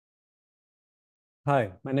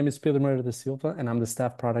Hi, my name is Pedro Moreira da Silva, and I'm the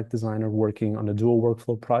staff product designer working on the Duo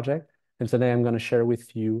Workflow project. And today I'm going to share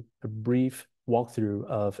with you a brief walkthrough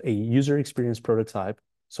of a user experience prototype.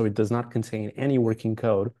 So it does not contain any working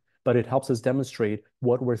code, but it helps us demonstrate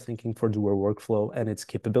what we're thinking for Duo Workflow and its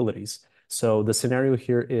capabilities. So the scenario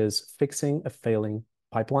here is fixing a failing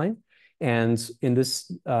pipeline. And in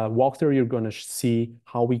this walkthrough, you're going to see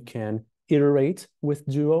how we can iterate with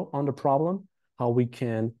Duo on the problem, how we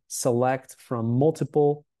can select from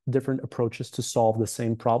multiple different approaches to solve the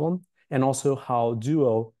same problem, and also how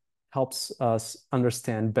Duo helps us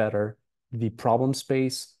understand better the problem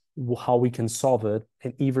space, how we can solve it,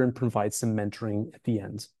 and even provide some mentoring at the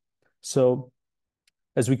end. So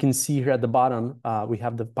as we can see here at the bottom, we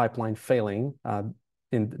have the pipeline failing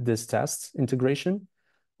in this test integration.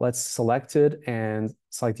 Let's select it and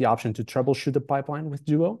select the option to troubleshoot the pipeline with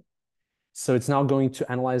Duo. So it's now going to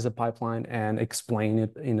analyze the pipeline and explain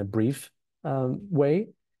it in a brief way.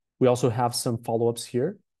 We also have some follow-ups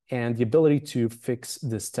here and the ability to fix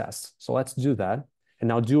this test. So let's do that. And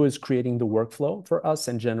now Duo is creating the workflow for us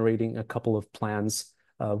and generating a couple of plans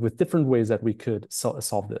with different ways that we could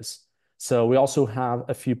solve this. So we also have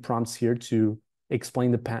a few prompts here to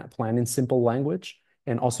explain the plan in simple language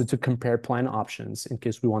and also to compare plan options in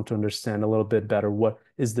case we want to understand a little bit better what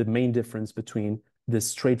is the main difference between this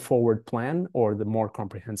straightforward plan or the more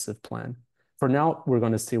comprehensive plan. For now, we're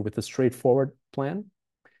going to stay with the straightforward plan.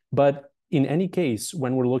 But in any case,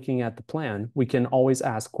 when we're looking at the plan, we can always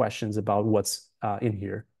ask questions about what's in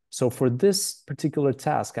here. So for this particular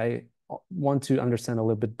task, I want to understand a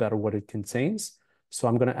little bit better what it contains. So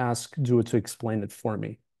I'm going to ask Duo to explain it for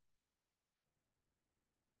me.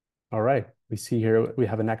 All right, we see here we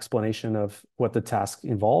have an explanation of what the task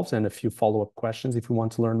involves and a few follow-up questions if we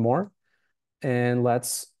want to learn more. And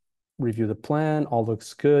let's review the plan. All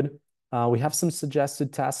looks good. We have some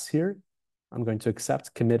suggested tasks here. I'm going to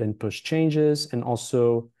accept, commit, and push changes. And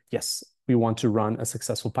also, yes, we want to run a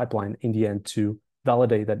successful pipeline in the end to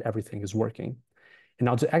validate that everything is working. And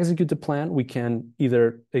now to execute the plan, we can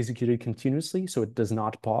either execute it continuously, so it does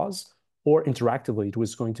not pause, or interactively, it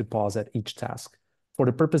was going to pause at each task. For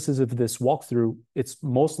the purposes of this walkthrough, it's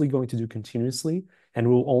mostly going to do continuously, and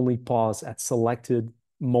we'll only pause at selected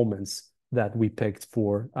moments that we picked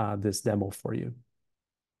for this demo for you.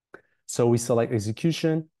 So we select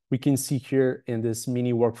execution. We can see here in this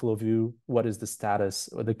mini workflow view, what is the status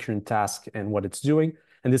of the current task and what it's doing.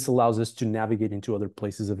 And this allows us to navigate into other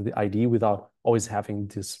places of the IDE without always having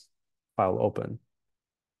this file open.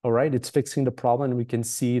 All right, it's fixing the problem. And we can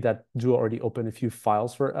see that Duo already opened a few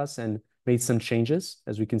files for us and made some changes,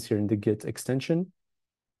 as we can see here in the Git extension.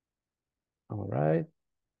 All right.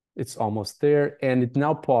 It's almost there, and it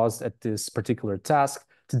now paused at this particular task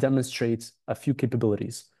to demonstrate a few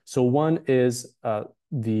capabilities. So one is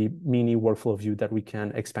the mini workflow view that we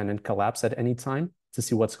can expand and collapse at any time to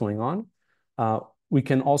see what's going on. We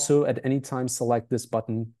can also at any time select this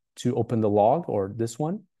button to open the log or this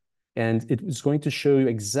one, and it is going to show you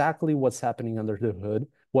exactly what's happening under the hood,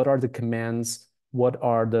 what are the commands, what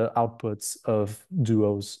are the outputs of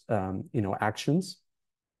Duo's actions.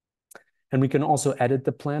 And we can also edit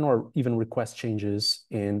the plan or even request changes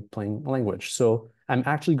in plain language. So I'm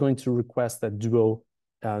actually going to request that Duo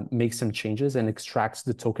make some changes and extracts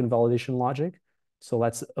the token validation logic. So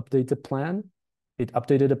let's update the plan. It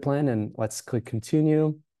updated the plan, and let's click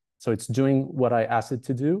continue. So it's doing what I asked it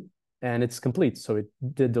to do, and it's complete. So it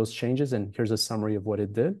did those changes, and here's a summary of what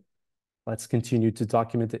it did. Let's continue to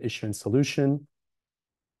document the issue and solution.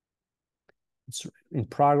 It's in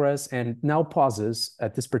progress and now pauses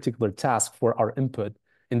at this particular task for our input.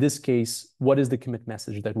 In this case, what is the commit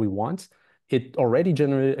message that we want? It already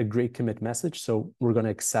generated a great commit message, so we're going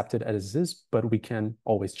to accept it as is, but we can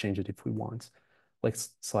always change it if we want.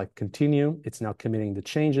 Let's select continue. It's now committing the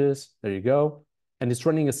changes. There you go. And it's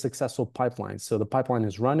running a successful pipeline. So the pipeline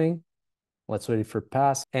is running. Let's wait for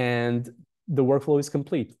pass. And the workflow is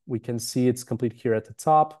complete. We can see it's complete here at the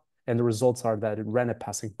top. And the results are that it ran a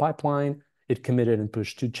passing pipeline. It committed and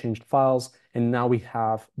pushed 2 changed files. And now we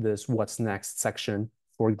have this what's next section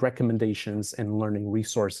for recommendations and learning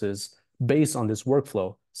resources based on this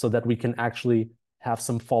workflow so that we can actually have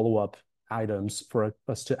some follow-up items for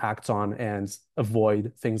us to act on and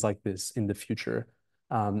avoid things like this in the future.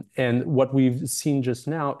 And what we've seen just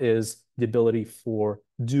now is the ability for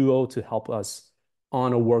Duo to help us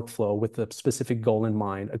on a workflow with a specific goal in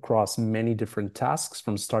mind across many different tasks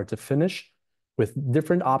from start to finish, with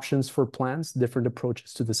different options for plans, different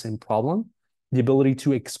approaches to the same problem, the ability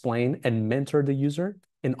to explain and mentor the user,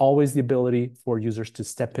 and always the ability for users to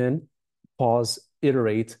step in, pause,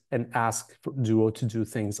 iterate, and ask for Duo to do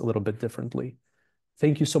things a little bit differently.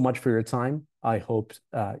 thank you so much for your time. I hope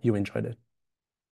you enjoyed it.